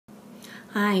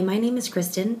Hi, my name is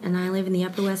Kristen, and I live in the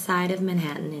Upper West Side of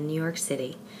Manhattan in New York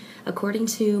City. According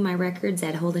to my records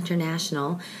at Hold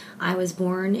International, I was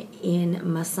born in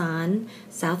Masan,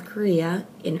 South Korea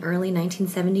in early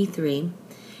 1973,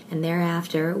 and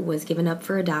thereafter was given up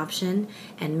for adoption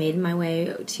and made my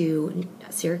way to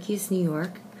Syracuse, New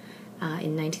York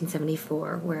in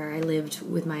 1974, where I lived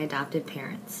with my adopted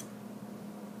parents.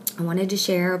 I wanted to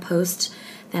share a post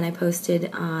that I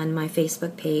posted on my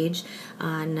Facebook page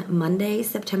on Monday,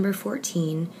 September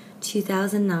 14,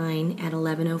 2009 at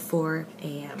 11:04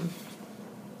 a.m.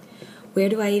 Where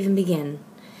do I even begin?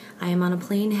 I am on a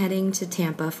plane heading to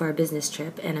Tampa for a business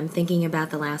trip, and I'm thinking about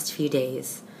the last few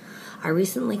days. I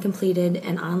recently completed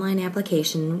an online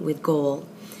application with Goal,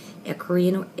 a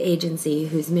Korean agency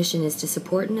whose mission is to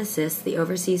support and assist the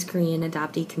overseas Korean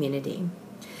adoptee community.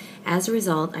 As a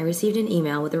result, I received an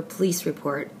email with a police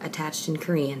report attached in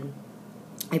Korean.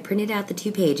 I printed out the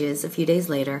 2 pages a few days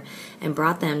later and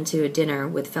brought them to a dinner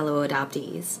with fellow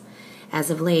adoptees. As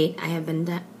of late, I have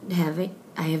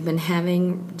been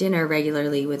having dinner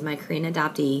regularly with my Korean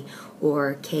adoptee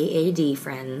or KAD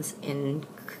friends in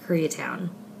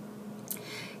Koreatown.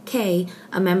 Kay,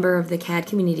 a member of the CAD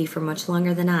community for much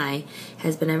longer than I,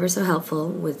 has been ever so helpful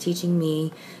with teaching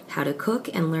me how to cook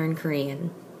and learn Korean.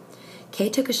 Kay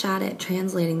took a shot at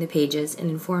translating the pages and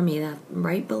informed me that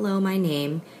right below my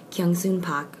name, Kyung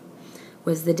Pak,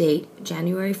 was the date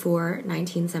January 4,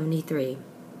 1973.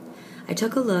 I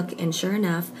took a look, and sure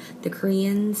enough, the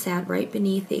Korean sat right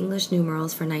beneath the English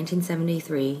numerals for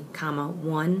 1973,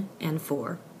 1 and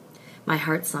 4. My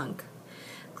heart sunk.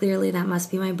 Clearly, that must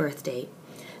be my birth date.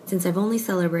 Since I've only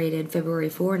celebrated February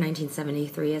 4,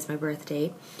 1973 as my birth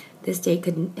date, this date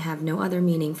could have no other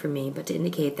meaning for me but to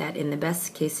indicate that in the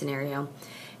best case scenario,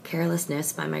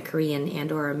 carelessness by my Korean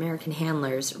and or American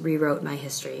handlers rewrote my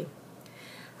history.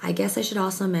 I guess I should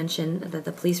also mention that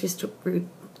the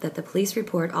police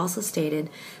report also stated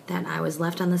that I was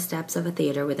left on the steps of a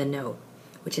theater with a note,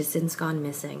 which has since gone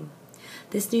missing.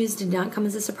 This news did not come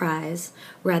as a surprise.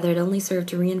 Rather, it only served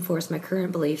to reinforce my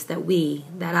current beliefs that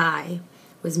I,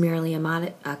 was merely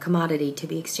a commodity to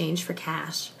be exchanged for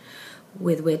cash,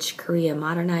 with which Korea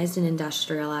modernized and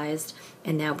industrialized,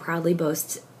 and now proudly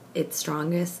boasts its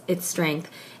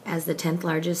strength as the 10th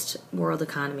largest world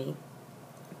economy.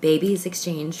 Babies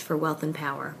exchanged for wealth and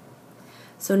power.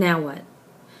 So now what?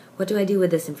 What do I do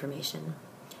with this information?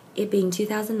 It being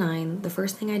 2009, the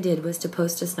first thing I did was to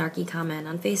post a snarky comment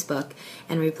on Facebook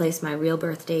and replace my real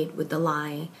birth date with the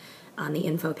lie on the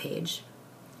info page.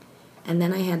 And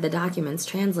then I had the documents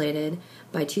translated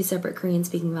by 2 separate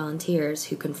Korean-speaking volunteers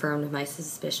who confirmed my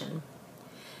suspicion.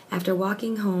 After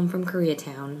walking home from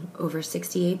Koreatown, over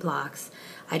 68 blocks,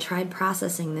 I tried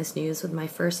processing this news with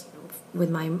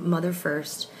my mother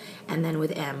first, and then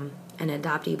with M, an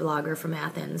adoptee blogger from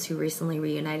Athens who recently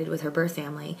reunited with her birth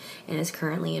family and is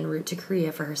currently en route to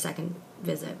Korea for her second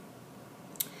visit.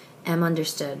 M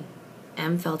understood.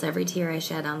 M felt every tear I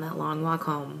shed on that long walk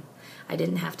home. I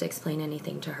didn't have to explain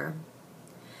anything to her.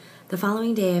 The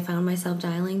following day, I found myself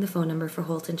dialing the phone number for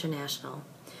Holt International.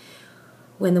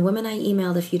 When the woman I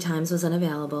emailed a few times was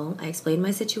unavailable, I explained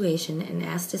my situation and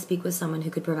asked to speak with someone who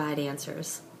could provide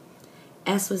answers.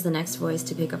 S was the next voice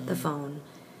to pick up the phone.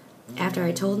 After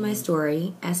I told my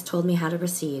story, S told me how to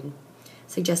proceed,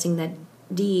 suggesting that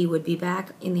D would be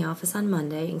back in the office on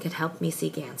Monday and could help me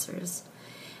seek answers.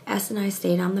 S and I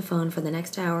stayed on the phone for the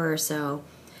next hour or so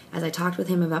as I talked with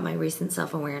him about my recent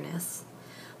self-awareness.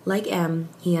 Like M,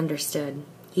 he understood.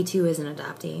 He too is an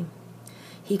adoptee.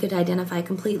 He could identify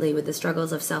completely with the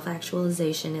struggles of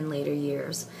self-actualization in later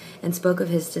years, and spoke of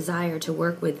his desire to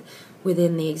work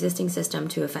within the existing system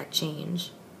to effect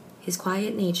change. His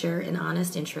quiet nature and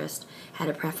honest interest had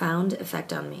a profound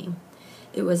effect on me.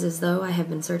 It was as though I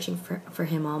have been searching for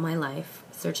him all my life,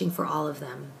 searching for all of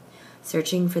them,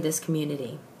 searching for this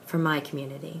community, for my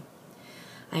community.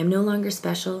 I am no longer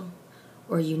special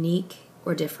or unique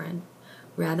or different.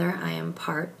 Rather, I am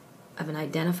part of an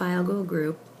identifiable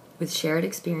group with shared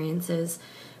experiences,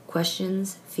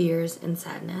 questions, fears, and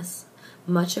sadness,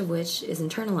 much of which is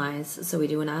internalized so that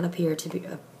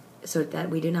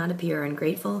we do not appear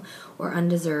ungrateful or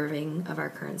undeserving of our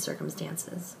current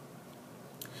circumstances.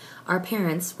 Our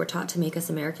parents were taught to make us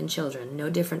American children, no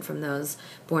different from those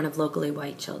born of locally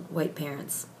white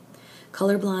parents.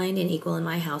 Colorblind and equal in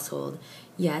my household,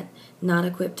 yet not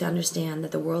equipped to understand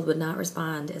that the world would not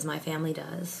respond as my family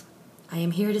does. I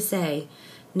am here to say,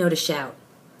 no to shout,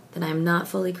 that I am not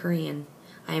fully Korean,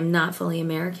 I am not fully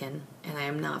American, and I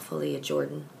am not fully a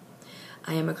Jordan.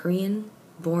 I am a Korean,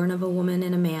 born of a woman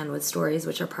and a man with stories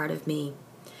which are part of me.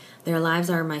 Their lives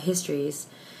are my histories,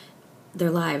 Their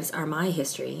lives are my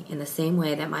history in the same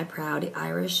way that my proud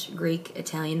Irish, Greek,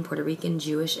 Italian, Puerto Rican,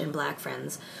 Jewish, and Black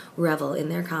friends revel in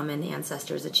their common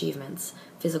ancestors' achievements,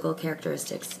 physical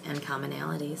characteristics, and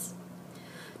commonalities.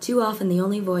 Too often the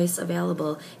only voice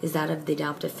available is that of the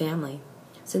adoptive family.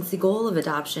 Since the goal of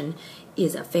adoption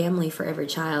is a family for every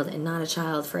child and not a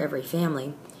child for every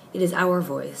family, it is our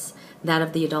voice, that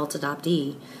of the adult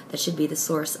adoptee, that should be the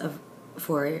source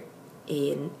for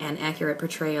an accurate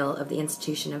portrayal of the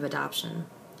institution of adoption.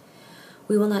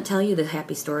 We will not tell you the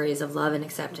happy stories of love and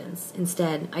acceptance.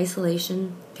 Instead,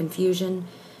 isolation, confusion,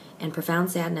 and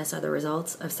profound sadness are the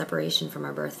results of separation from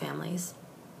our birth families.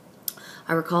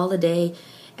 I recall the day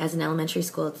as an elementary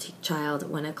school child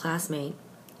when a classmate,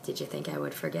 did you think I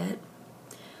would forget,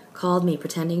 called me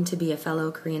pretending to be a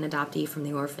fellow Korean adoptee from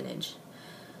the orphanage.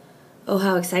 Oh,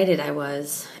 how excited I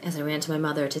was as I ran to my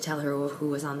mother to tell her who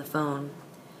was on the phone.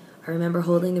 I remember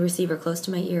holding the receiver close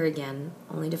to my ear again,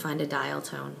 only to find a dial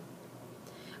tone.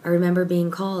 I remember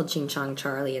being called Ching Chong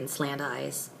Charlie and Slant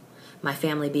Eyes, my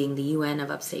family being the UN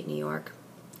of upstate New York.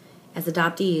 As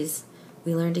adoptees,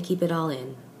 we learn to keep it all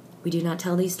in. We do not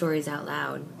tell these stories out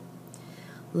loud.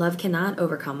 Love cannot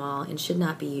overcome all and should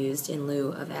not be used in lieu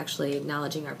of actually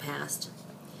acknowledging our past.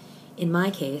 In my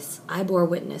case, I bore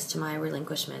witness to my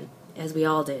relinquishment, as we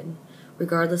all did,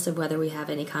 regardless of whether we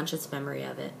have any conscious memory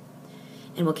of it,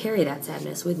 and will carry that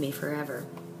sadness with me forever.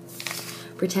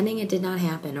 Pretending it did not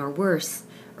happen, or worse,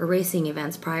 erasing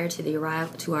events prior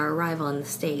to our arrival in the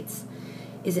States,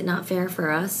 is it not fair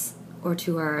for us or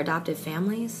to our adoptive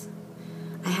families?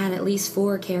 I had at least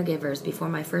 4 caregivers before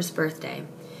my first birthday,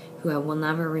 who I will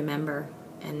never remember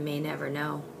and may never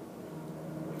know.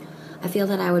 I feel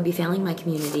that I would be failing my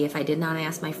community if I did not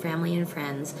ask my family and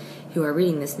friends who are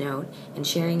reading this note and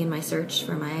sharing in my search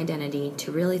for my identity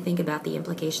to really think about the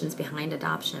implications behind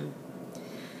adoption.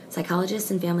 Psychologists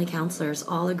and family counselors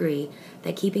all agree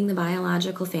that keeping the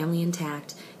biological family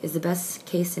intact is the best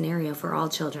case scenario for all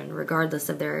children, regardless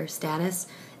of their status,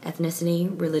 ethnicity,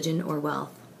 religion, or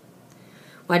wealth.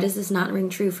 Why does this not ring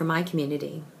true for my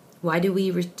community? Why do we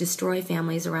destroy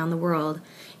families around the world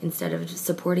instead of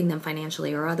supporting them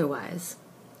financially or otherwise?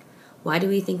 Why do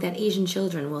we think that Asian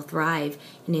children will thrive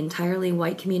in entirely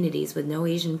white communities with no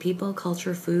Asian people,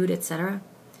 culture, food, etc.?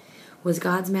 Was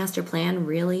God's master plan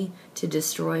really to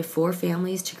destroy 4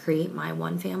 families to create my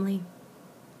one family?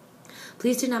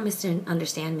 Please do not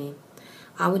misunderstand me.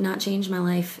 I would not change my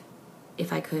life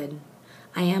if I could.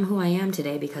 I am who I am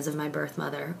today because of my birth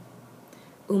mother,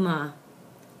 Uma,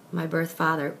 my birth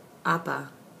father, Appa,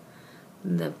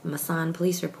 the Masan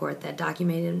police report that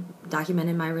documented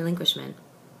my relinquishment,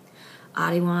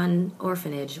 Adiwan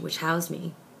Orphanage, which housed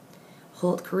me,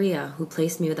 Holt Korea, who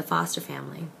placed me with a foster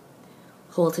family,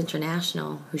 Holt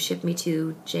International, who shipped me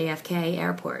to JFK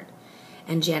Airport,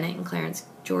 and Janet and Clarence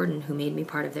Jordan, who made me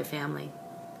part of their family.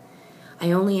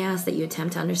 I only ask that you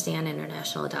attempt to understand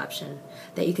international adoption,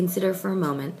 that you consider for a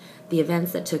moment the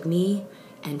events that took me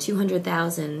and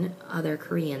 200,000 other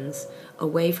Koreans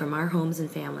away from our homes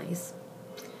and families,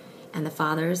 and the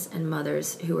fathers and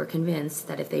mothers who were convinced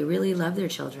that if they really loved their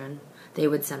children, they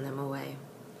would send them away.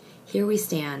 Here we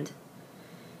stand,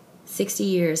 60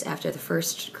 years after the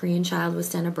first Korean child was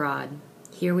sent abroad.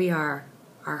 Here we are,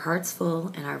 our hearts full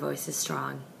and our voices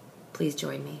strong. Please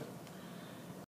join me.